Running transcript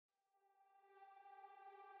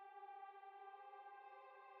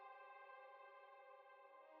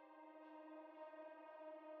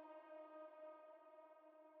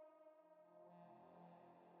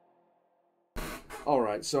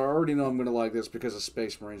Alright, so I already know I'm going to like this because of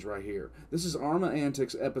Space Marines right here. This is ArmA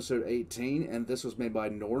Antics episode 18, and this was made by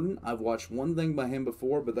Nordern. I've watched one thing by him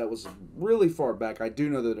before, but that was really far back. I do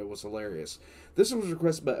know that it was hilarious. This one was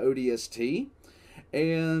requested by ODST,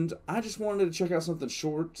 and I just wanted to check out something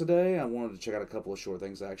short today. I wanted to check out a couple of short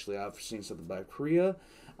things, actually. I've seen something by Korea.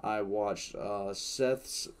 I watched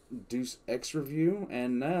Seth's Deuce X review,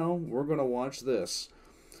 and now we're going to watch this.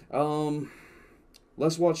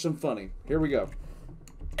 Let's watch some funny. Here we go.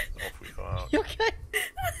 You okay?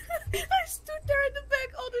 I stood there in the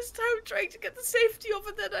back all this time trying to get the safety of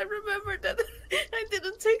it, and I remembered that I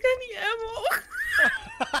didn't take any ammo.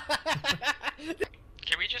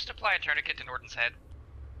 Can we just apply a tourniquet to Nordern's head?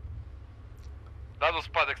 That was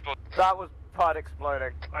pod exploding. That was pod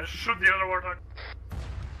exploding. I shoot the other one.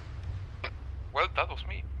 Well, that was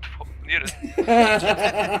me. Near it.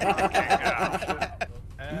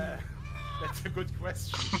 That's a good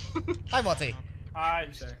question. Hi, Monty. Hi,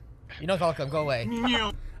 sir. You're not welcome. Go away.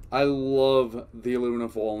 I love the aluminum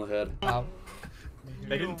foil on the head. Oh.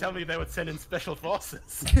 They didn't tell me they would send in special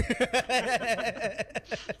forces.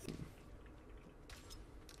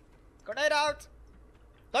 Grenade out!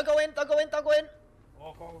 Don't go in! Don't go in! Don't go in!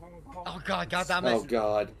 Oh god! God damn it! Oh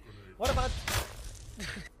god. What about?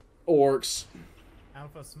 Orcs.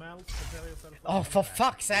 Alpha smells. Oh, for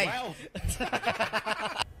fuck's sake! Well.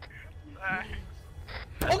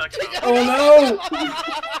 Oh no!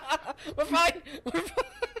 We're fine! We're fine!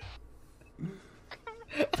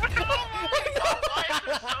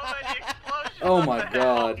 Oh my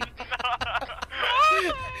god.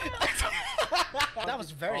 That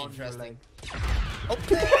was very interesting. Oh.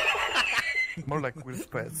 More like we're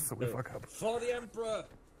pets, so we fuck up. For the Emperor!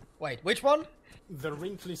 Wait, which one? The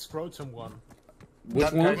wrinkly scrotum one.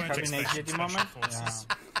 Which one?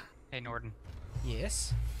 Hey Norden,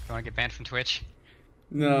 Yes. you wanna get banned from Twitch?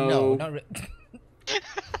 No. No, not really.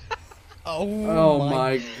 Oh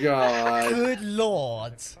my god. Good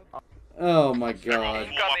lord. Oh my god.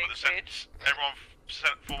 Everyone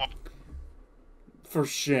form up For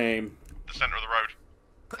shame. the center of the road.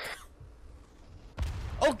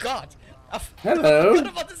 Oh god. Hello. What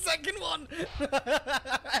about the second one?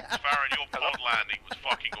 Farron, your pod landing was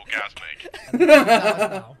fucking orgasmic.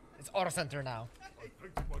 No, it's auto center now.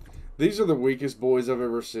 These are the weakest boys I've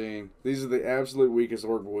ever seen. These are the absolute weakest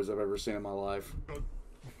orc boys I've ever seen in my life.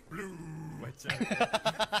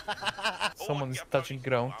 Someone is touching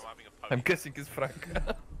ground. I'm guessing it's Frank.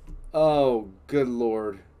 Oh, good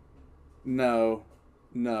lord. No.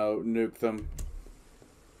 No, nuke them.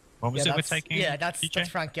 What was it we're taking? Yeah, that's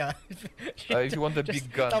Franka. If you want the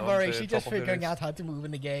big gun. Don't worry, on the she's just top of the figuring wrist. out how to move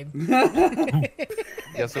in the game.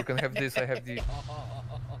 Yeah, so can have this, I have the...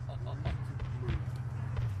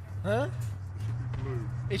 Huh?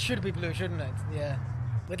 It should be blue, shouldn't it? Yeah.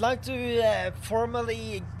 We'd like to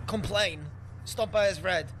formally complain. Stop by as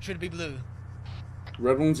red. Should be blue.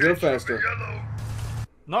 Red ones go faster.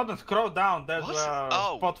 Not scroll down, there's a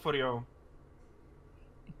spot for you.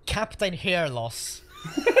 Captain Hair Loss.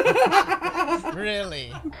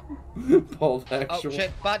 Really? Paul Oh actual.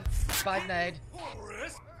 shit, bad nade.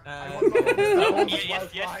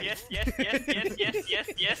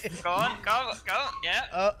 Yes. Go on, go,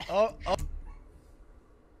 yeah. Oh.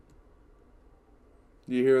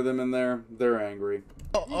 You hear them in there? They're angry.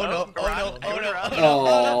 Oh no.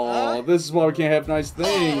 Oh, this is why we can't have nice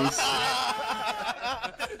things.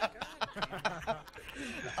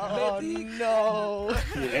 Oh no.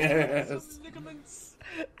 Yes.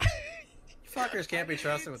 Fuckers can't be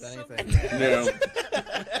trusted with anything. No.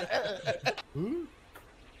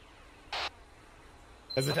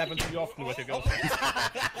 Does it happen to you often with your girlfriend?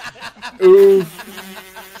 Oof.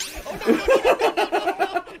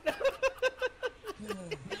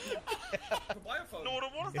 Norden,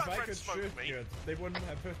 what if If that I red could smoke shoot me? good, they wouldn't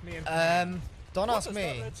have put me in. Don't ask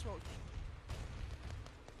me.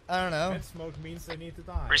 I don't know. Red smoke means they need to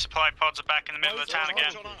die. Resupply pods are back in the middle of the town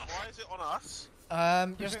again. Why is it on us?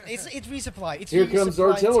 It's resupply. It's Here resupply comes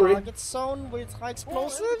artillery. Target zone with high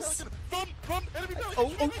explosives. Run, enemy down! Oh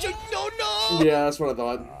shit! No! Yeah, that's what I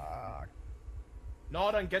thought.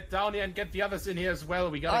 Nordern, get down here and get the others in here as well.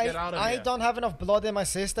 We gotta get out of here. I don't have enough blood in my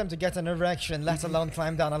system to get an erection, let alone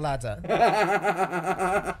climb down a ladder.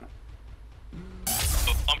 I'm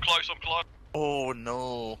close. Oh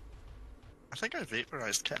no. I think I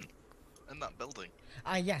vaporized Ken in that building.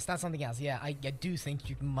 Yes, that's something else. Yeah, I do think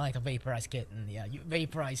you might have vaporized Kitten. Yeah, you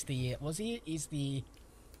vaporized the... Is the...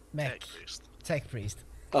 Mech... Tech priest.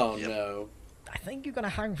 Oh no. I think you're gonna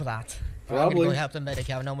hang for that. Probably. I'm gonna go help the medic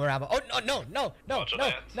have no more ammo. Oh, no.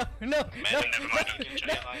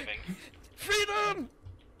 Freedom!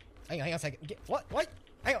 Hang on a second. What?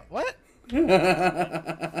 Hang on, what?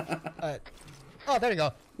 Oh, there you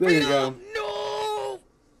go. There you go. No!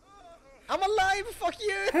 I'm alive, fuck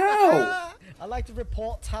you! How? I'd like to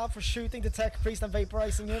report Tab for shooting the tech priest and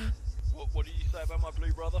vaporizing him. What do you say about my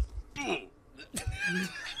blue brother?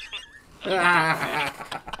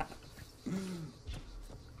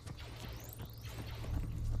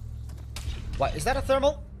 What, is that a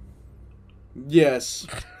thermal? Yes,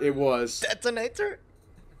 it was. Detonator?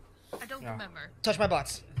 I don't remember. Touch my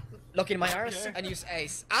butt. Look in my arse and use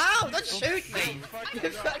ace. Ow! Don't shoot me! You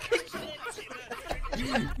fucking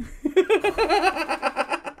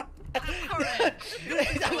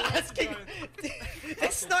I'm asking.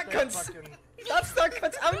 It's not consent. That's not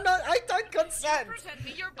consent. I'm not. I don't consent. Present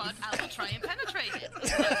me your butt. I will try and penetrate it.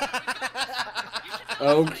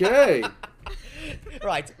 Okay.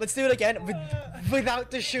 Right. Let's do it again without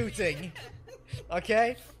the shooting.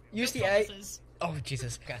 Okay. Use the A. Oh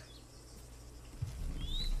Jesus. Okay.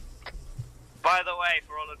 By the way,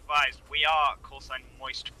 for all advice, we are callsign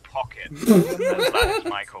Moist Pocket. That is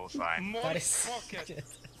my callsign. Moist Pocket.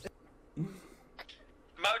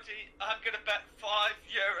 Moti, I'm gonna bet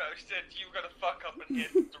 €5 that you're gonna fuck up and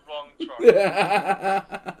hit the wrong truck.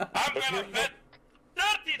 I'm gonna bet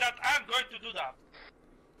 30 that I'm going to do that.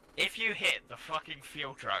 If you hit the fucking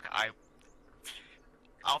fuel truck,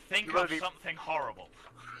 I'll think of something horrible.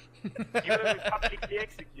 You will be publicly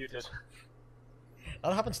executed.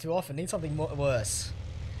 That happens too often. Need something worse.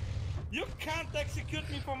 You can't execute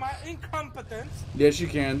me for my incompetence. Yes, you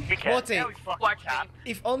can. Morty,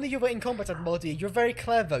 if only you were incompetent, Morty. You're very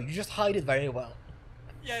clever. You just hide it very well.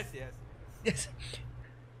 Yes. Yes.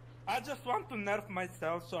 I just want to nerf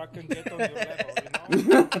myself so I can get on your level, you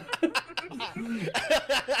know?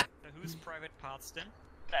 Who's Private Partston?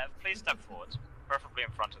 Please step forward, preferably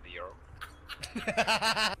in front of the Euro.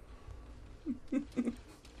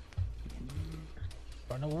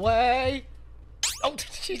 Run away! Oh,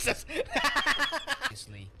 Jesus!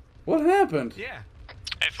 What happened? Yeah.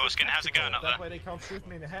 Hey, Foreskin, how's it going up there? That way they can't shoot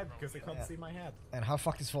me in the head because they can't see my head. And how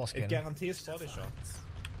fucked is Foreskin? It guarantees body shots.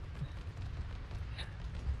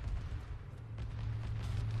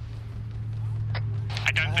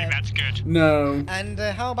 I don't think that's good. No. And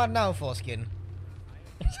how about now, Foreskin?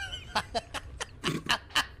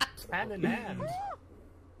 Hand in hand.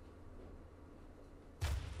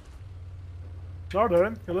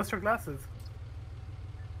 Nordern, you lost your glasses.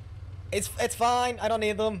 It's fine. I don't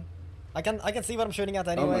need them. I can see what I'm shooting at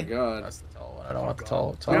anyway. Oh my god. That's the tall one. I don't want the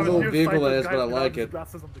tall. I don't know what vehicle it is, but I like it.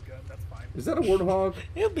 Glasses on the gun, that's fine. Is that a warthog?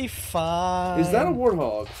 It'll be fine. Is that a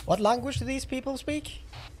warthog? What language do these people speak?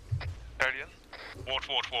 Alien?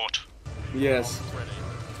 Wart. Yes.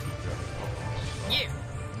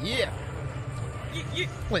 Yeah.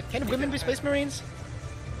 Wait, can women be space marines?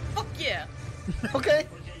 Fuck yeah. Okay.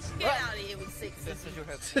 Get out of here with 6.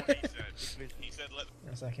 He said let...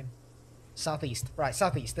 A second. Southeast. Right,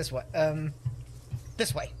 southeast. This way.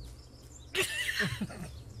 This way.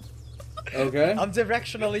 Okay. I'm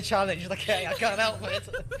directionally challenged. Okay, I can't help it.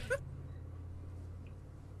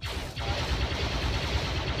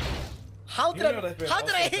 How did I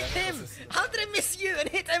hit him? How did I miss you and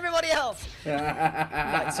hit everybody else?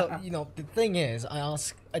 Right, so you know the thing is,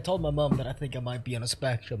 I told my mum that I think I might be on a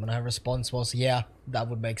spectrum, and her response was, "Yeah, that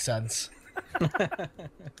would make sense."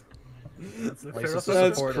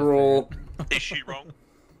 That's cruel. Is she wrong?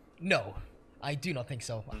 No, I do not think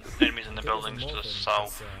so. Enemies in the buildings to the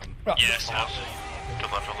south. Yes, to the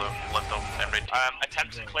left of Henry.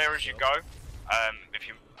 Attempt to clear as you go. If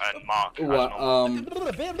you mark. What?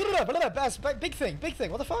 Big thing.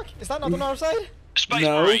 What the fuck? Is that not on our side? Space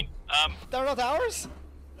No. Marine. They're not ours?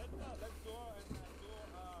 Let's go and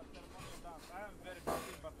do thermometer dance. I am very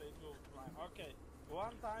busy, but it will fly. Okay,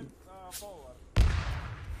 1 time forward. Yes.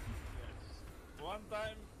 1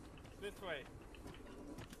 time this way.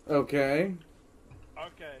 Okay.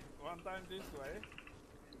 Okay, 1 time this way.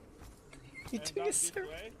 You And do that this, this sir.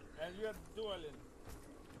 way. And we are dueling.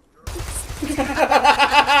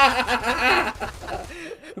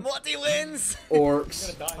 Morty wins!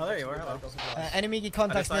 Orcs. Oh, there you are. Hello. Enemy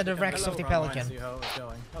contacts near the wrecks of the Pelican. See how it's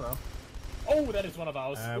going. Hello. Oh, that is one of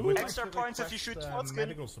ours. Extra points if you shoot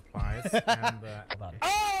medical supplies and.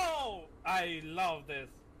 Oh! I love this.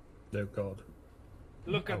 Oh God.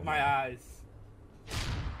 Look at my eyes.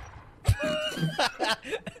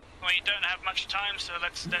 Well, you don't have much time, so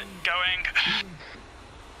let's get going.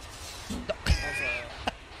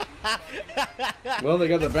 Well, they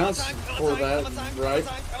got the bounce for that, right?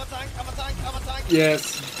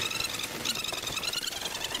 Yes.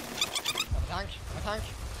 I'm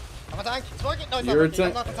a tank. It's working. No, it's not You're a working.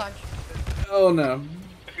 I'm tank. not a tank. Oh no.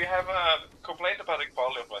 If you have a complained about the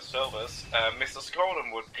quality of my service. Mr.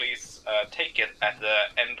 Scrotum would please take it at the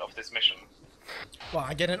end of this mission. Well,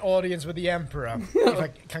 I get an audience with the Emperor. If I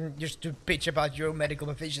can just to bitch about your medical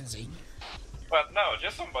efficiency. But no,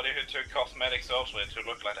 just somebody who took cosmetic surgery to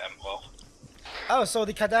look like the Emperor. Oh, so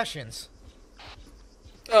the Kardashians.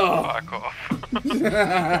 Oh. Fuck off.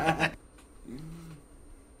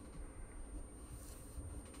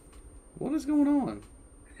 What is going on?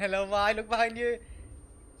 Hello, Vi, look behind you.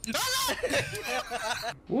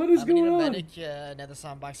 What is going on? Medic, another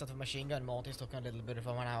sandbags of a machine gun. Morty's talking a little bit of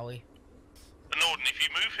an owie. Nordern, if you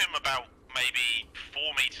move him about maybe 4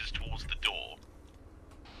 meters towards the door.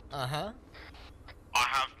 Uh-huh. I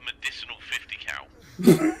have medicinal 50 cal.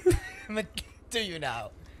 Do you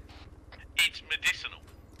now? It's medicinal.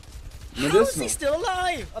 How is he still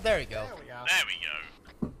alive? Oh, there we go. There we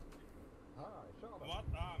go. What?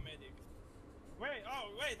 Ah, medic. Wait,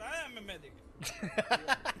 oh, wait, I am a medic.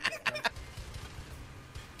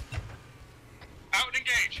 Out and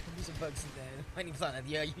engage. There's some bugs in there. Mining planet,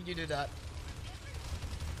 yeah, you do that.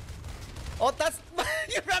 Oh, that's...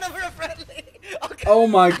 you ran over a friendly! Okay. Oh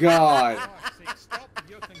my god!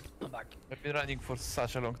 I'm back. I've been running for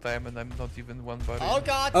such a long time and I'm not even one body. Oh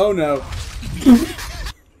god! Oh no.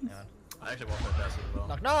 Yeah. I actually walked my best as well.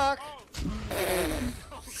 Knock knock!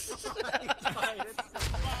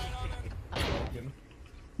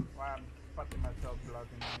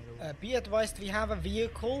 Be advised, we have a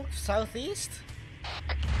vehicle southeast.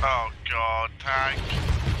 Oh god, tank.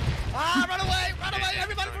 Ah, run away! Run away!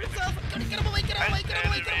 Everybody for himself! Get him away! Get him away! Get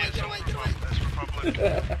him away! Get him away! Get him away! Get him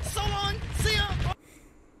away! So long! See ya!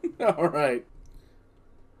 Alright.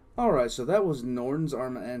 Alright, so that was Nordern's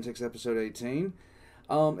ArmA Antics episode 18.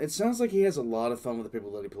 It sounds like he has a lot of fun with the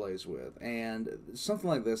people that he plays with. And something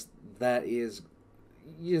like this, that is...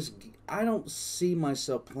 Just, I don't see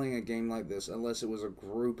myself playing a game like this unless it was a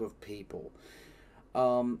group of people.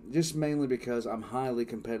 Just mainly because I'm highly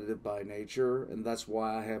competitive by nature, and that's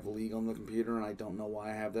why I have League on the computer, and I don't know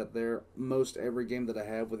why I have that there. Most every game that I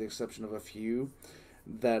have, with the exception of a few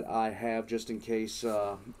that I have just in case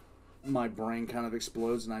my brain kind of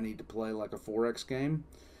explodes and I need to play like a 4X game,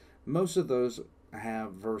 most of those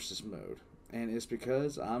have versus mode, and it's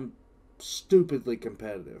because I'm stupidly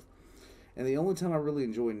competitive. And the only time I really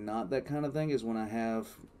enjoy not that kind of thing is when I have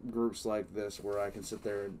groups like this where I can sit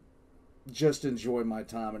there and just enjoy my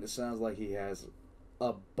time, and it sounds like he has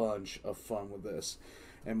a bunch of fun with this,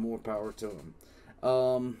 and more power to him.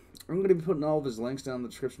 I'm going to be putting all of his links down in the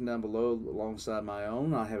description down below alongside my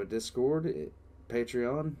own. I have a Discord,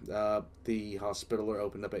 Patreon. The Hospitaler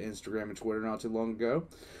opened up an Instagram and Twitter not too long ago.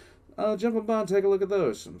 Jump on by and take a look at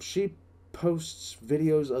those. She posts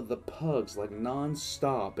videos of the pugs like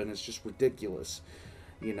non-stop, and it's just ridiculous.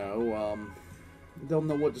 You know, don't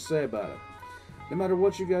know what to say about it. No matter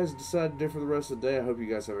what you guys decide to do for the rest of the day, I hope you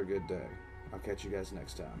guys have a good day. I'll catch you guys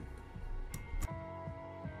next time.